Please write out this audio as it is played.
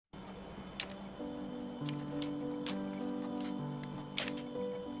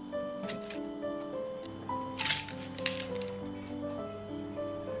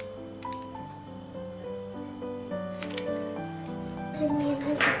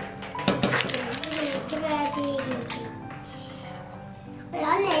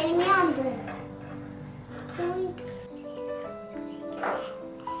Yani elim yandı.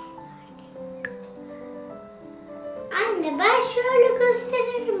 Anne ben şöyle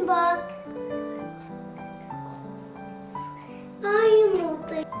gösteririm bak. Ay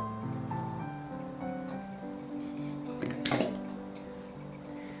yumurta.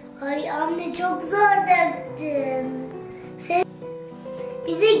 Ay anne çok zor döktün. Sen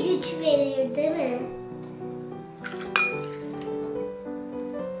bize güç veriyor değil mi?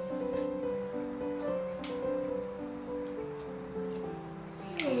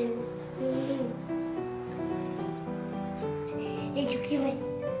 Çok iyi.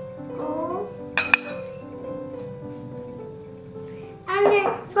 Anne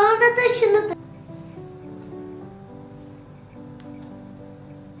sonra da şunu da.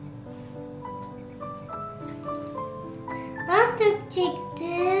 Ben dökecektim.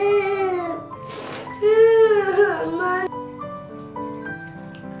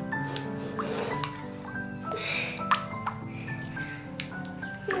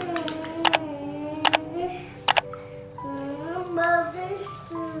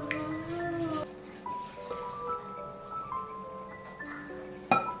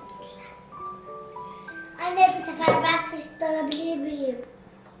 Anne bu sefer ben karıştırabilir miyim?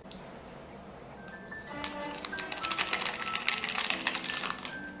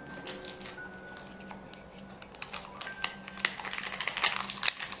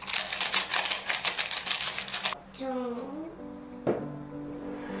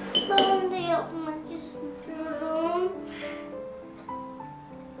 Ben de yapmak istiyorum.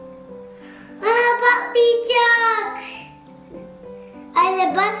 Patlayacak.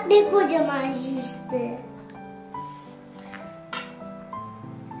 Anne bak ne kocaman şişti.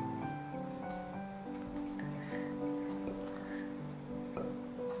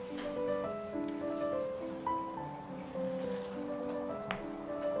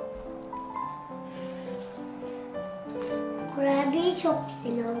 Kurabiye çok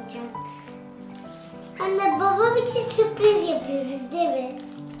güzel olacak. Anne babam için sürpriz yapıyoruz değil mi?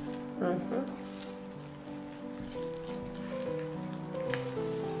 Hı hı.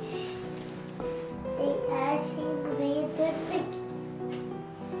 Her şeyi buraya döktük.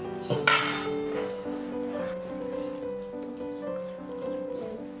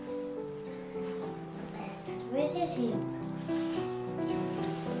 Veririm.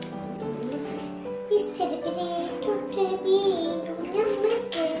 İstedi biri Türkleri bir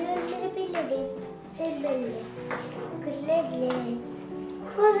yanmasın öldürebilirim. Sevmeli, gülerle,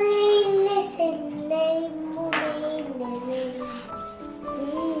 kuzeyle seninle, muleyle.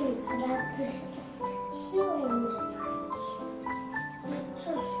 Arattır. Bir şey olmuş sanki.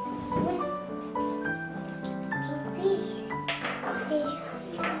 Dur. Dur değil.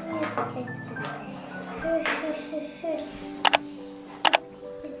 Yapacaktım.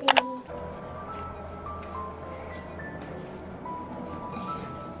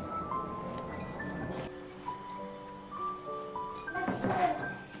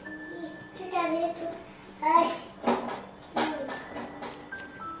 Ay.